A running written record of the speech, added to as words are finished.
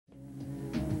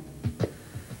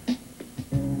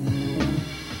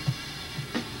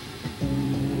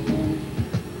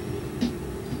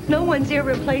one's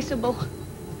irreplaceable.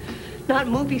 Not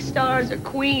movie stars or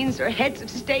queens or heads of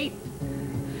state.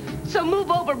 So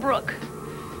move over, Brooke,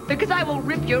 because I will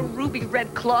rip your ruby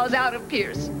red claws out of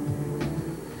Pierce.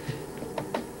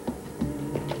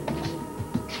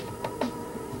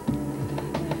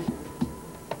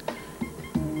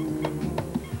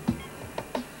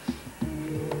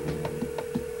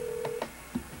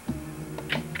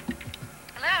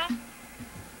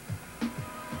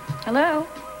 Hello?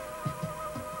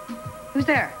 Who's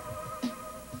there?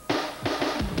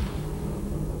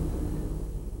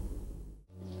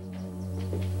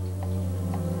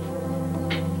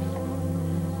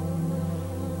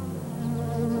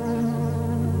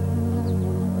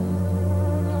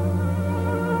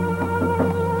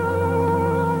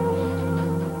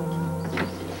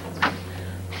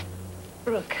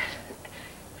 Brooke,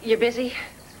 you're busy?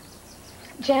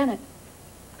 Janet.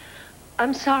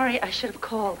 I'm sorry, I should have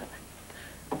called.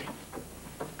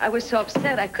 I was so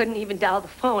upset I couldn't even dial the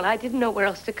phone. I didn't know where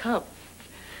else to come.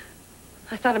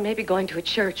 I thought of maybe going to a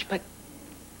church, but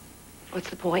what's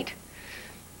the point?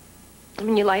 I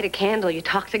mean, you light a candle, you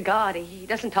talk to God, he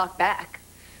doesn't talk back.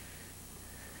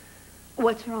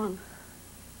 What's wrong?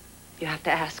 You have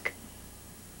to ask.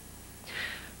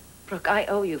 Brooke, I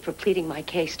owe you for pleading my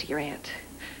case to your aunt.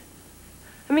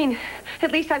 I mean,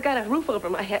 at least I've got a roof over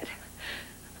my head.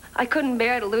 I couldn't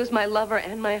bear to lose my lover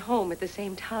and my home at the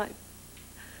same time.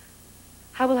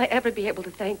 How will I ever be able to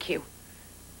thank you?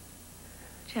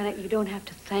 Janet, you don't have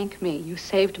to thank me. You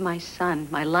saved my son.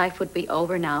 My life would be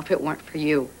over now if it weren't for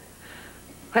you.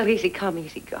 Well, easy come,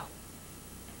 easy go.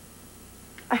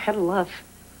 I had love.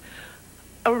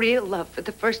 A real love for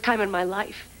the first time in my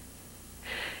life.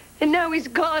 And now he's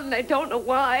gone and I don't know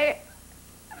why.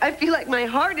 I feel like my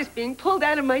heart is being pulled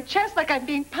out of my chest, like I'm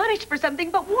being punished for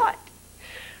something, but what?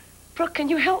 Brooke, can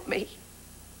you help me?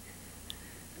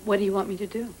 What do you want me to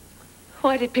do?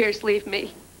 Why did Pierce leave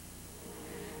me?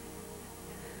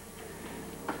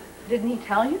 Didn't he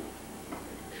tell you?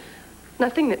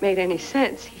 Nothing that made any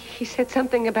sense. He said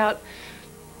something about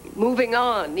moving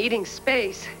on, needing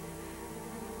space.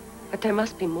 But there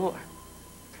must be more.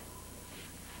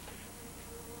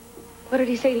 What did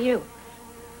he say to you?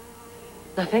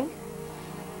 Nothing?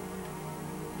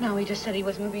 No, he just said he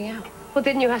was moving out. Well,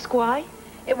 didn't you ask why?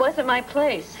 It wasn't my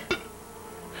place.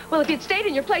 Well, if you'd stayed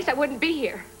in your place, I wouldn't be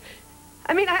here.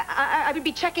 I mean, I would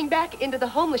be checking back into the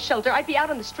homeless shelter. I'd be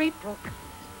out on the street, Brooke.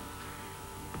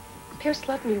 Pierce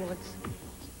loved me once.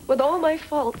 With all my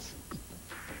faults.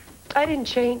 I didn't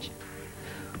change.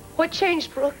 What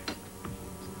changed, Brooke?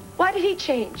 Why did he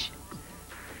change?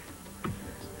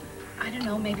 I don't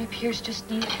know, maybe Pierce just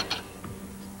needed...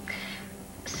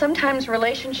 Sometimes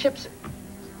relationships...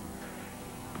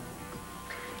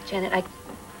 Janet, I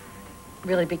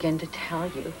really begin to tell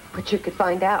you. But you could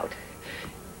find out.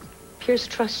 Pierce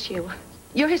trusts you.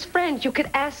 You're his friend. You could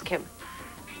ask him.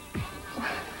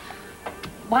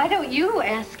 Why don't you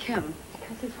ask him?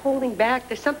 Because he's holding back.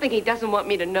 There's something he doesn't want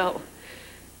me to know.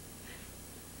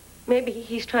 Maybe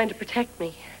he's trying to protect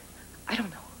me. I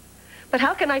don't know. But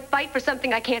how can I fight for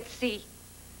something I can't see?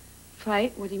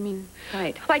 Fight? What do you mean,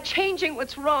 fight? By changing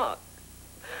what's wrong.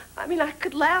 I mean, I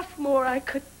could laugh more. I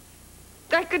could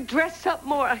dress up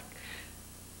more.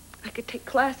 I could take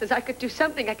classes. I could do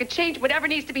something. I could change whatever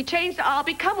needs to be changed. I'll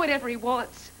become whatever he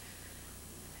wants.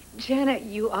 Janet,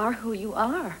 you are who you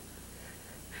are.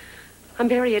 I'm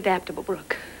very adaptable,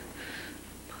 Brooke.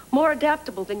 More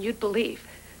adaptable than you'd believe.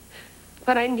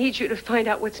 But I need you to find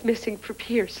out what's missing for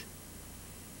Pierce.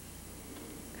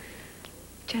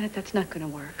 Janet, that's not going to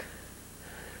work.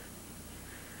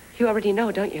 You already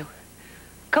know, don't you?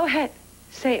 Go ahead.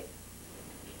 Say it.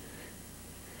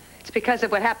 It's because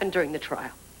of what happened during the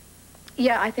trial.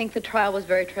 Yeah, I think the trial was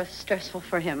very stressful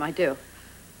for him. I do.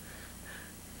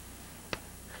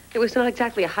 It was not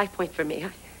exactly a high point for me.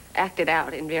 I acted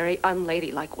out in very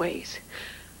unladylike ways.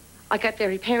 I got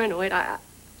very paranoid.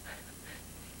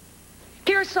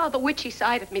 Pierce saw the witchy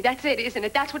side of me. That's it, isn't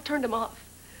it? That's what turned him off.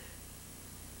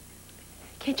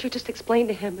 Can't you just explain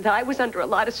to him that I was under a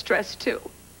lot of stress, too?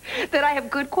 That I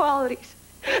have good qualities.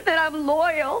 That I'm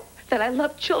loyal. That I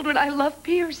love children. I love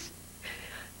Pierce.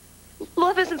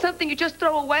 Love isn't something you just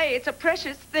throw away. It's a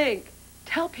precious thing.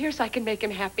 Tell Pierce I can make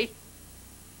him happy.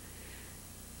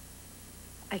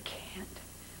 I can't.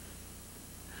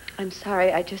 I'm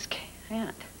sorry, I just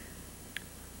can't.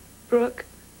 Brooke,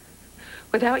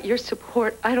 without your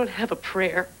support, I don't have a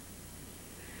prayer.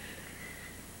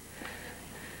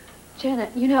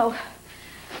 Janet, you know,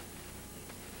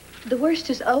 the worst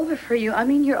is over for you. I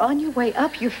mean, you're on your way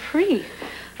up. You're free.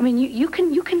 I mean, you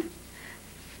can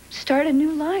start a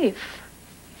new life.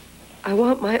 I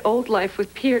want my old life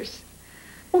with Pierce.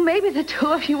 Well, maybe the two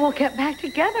of you will get back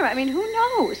together. I mean, who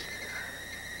knows?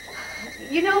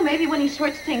 You know, maybe when he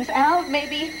sorts things out,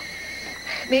 maybe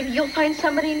you'll find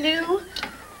somebody new.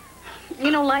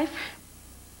 You know, life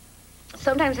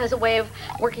sometimes has a way of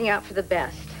working out for the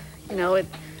best. You know, it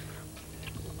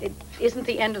isn't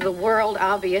the end of the world,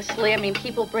 obviously. I mean,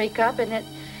 people break up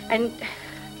and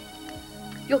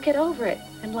you'll get over it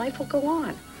and life will go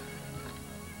on.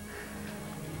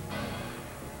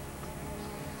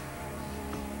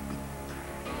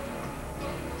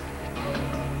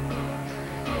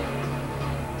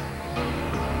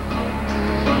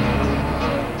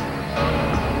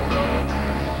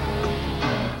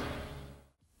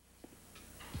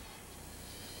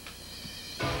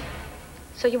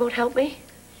 So you won't help me?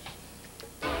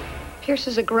 Pierce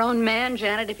is a grown man,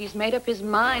 Janet. If he's made up his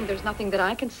mind, there's nothing that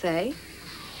I can say.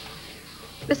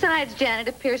 Besides, Janet,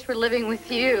 if Pierce were living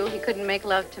with you, he couldn't make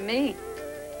love to me.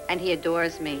 And he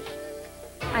adores me.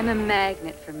 I'm a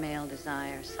magnet for male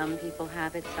desire. Some people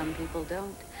have it, some people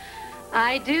don't.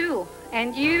 I do.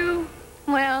 And you,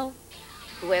 well,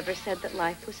 whoever said that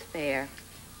life was fair?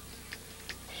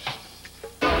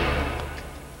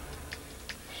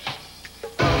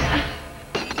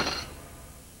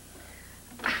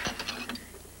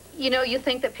 You know, you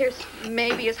think that Pierce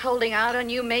maybe is holding out on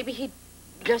you. Maybe he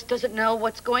just doesn't know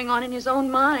what's going on in his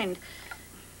own mind.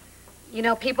 You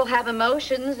know, people have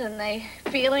emotions and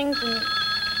feelings and...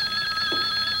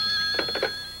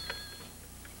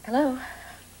 Hello?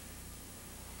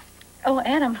 Oh,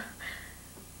 Adam.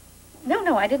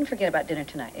 No, I didn't forget about dinner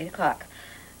tonight, 8 o'clock.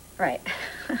 Right.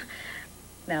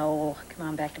 No, come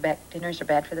on, back-to-back dinners are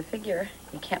bad for the figure.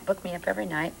 You can't book me up every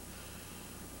night.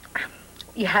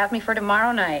 You have me for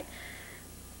tomorrow night.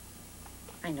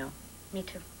 I know. Me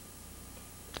too.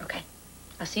 Okay.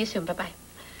 I'll see you soon. Bye-bye.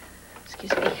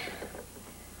 Excuse me.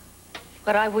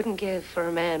 What I wouldn't give for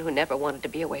a man who never wanted to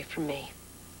be away from me.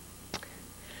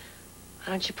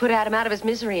 Why don't you put Adam out of his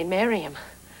misery and marry him?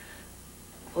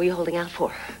 Who are you holding out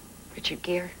for? Richard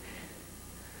Gere?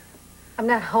 I'm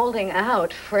not holding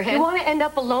out for him. You want to end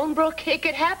up alone, Brooke? It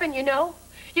could happen, you know.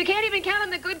 You can't even count on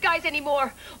the good guys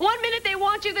anymore. One minute they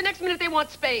want you, the next minute they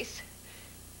want space.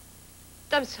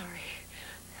 I'm sorry.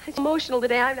 I'm emotional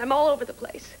today. I'm all over the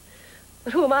place.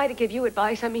 But who am I to give you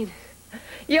advice? I mean,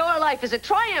 your life is a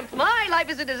triumph. My life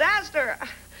is a disaster.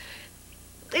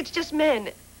 It's just men.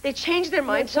 They change their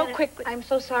minds so quickly. I'm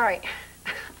so sorry.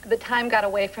 The time got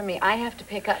away from me. I have to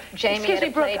pick up Jamie Excuse at a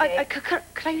me, Brooke. play date.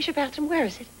 Could I use your bathroom? Where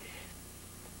is it?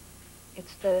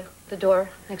 It's the door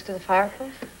next to the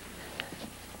fireplace.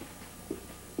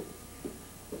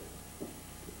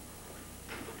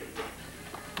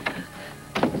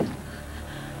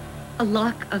 A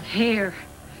lock of hair.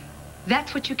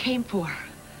 That's what you came for.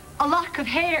 A lock of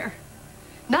hair.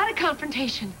 Not a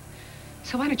confrontation.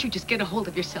 So why don't you just get a hold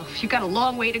of yourself? You've got a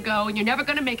long way to go, and you're never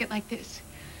going to make it like this.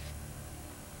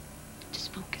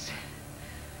 Just focus.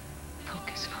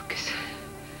 Focus, focus.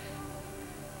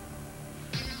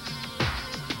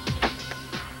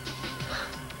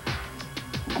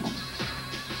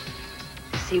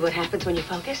 See what happens when you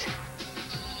focus?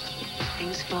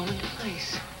 Things fall into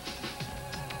place.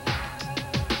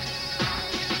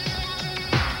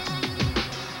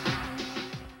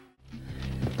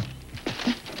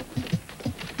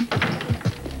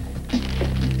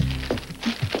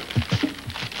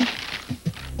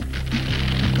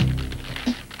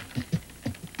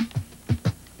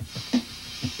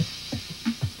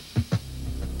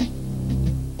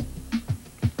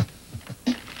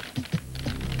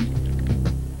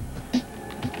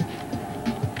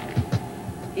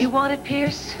 You want it,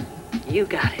 Pierce? You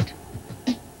got it.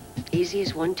 Easy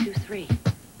as 1, 2, 3.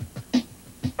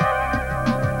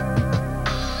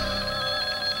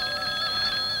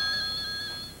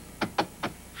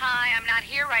 Hi, I'm not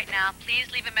here right now.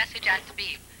 Please leave a message at the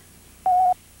beep.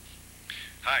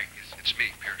 Hi, it's me,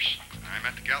 Pierce. I'm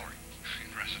at the gallery,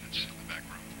 in residence, in the back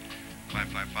room.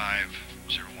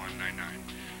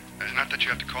 555-0199. Not that you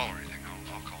have to call or anything.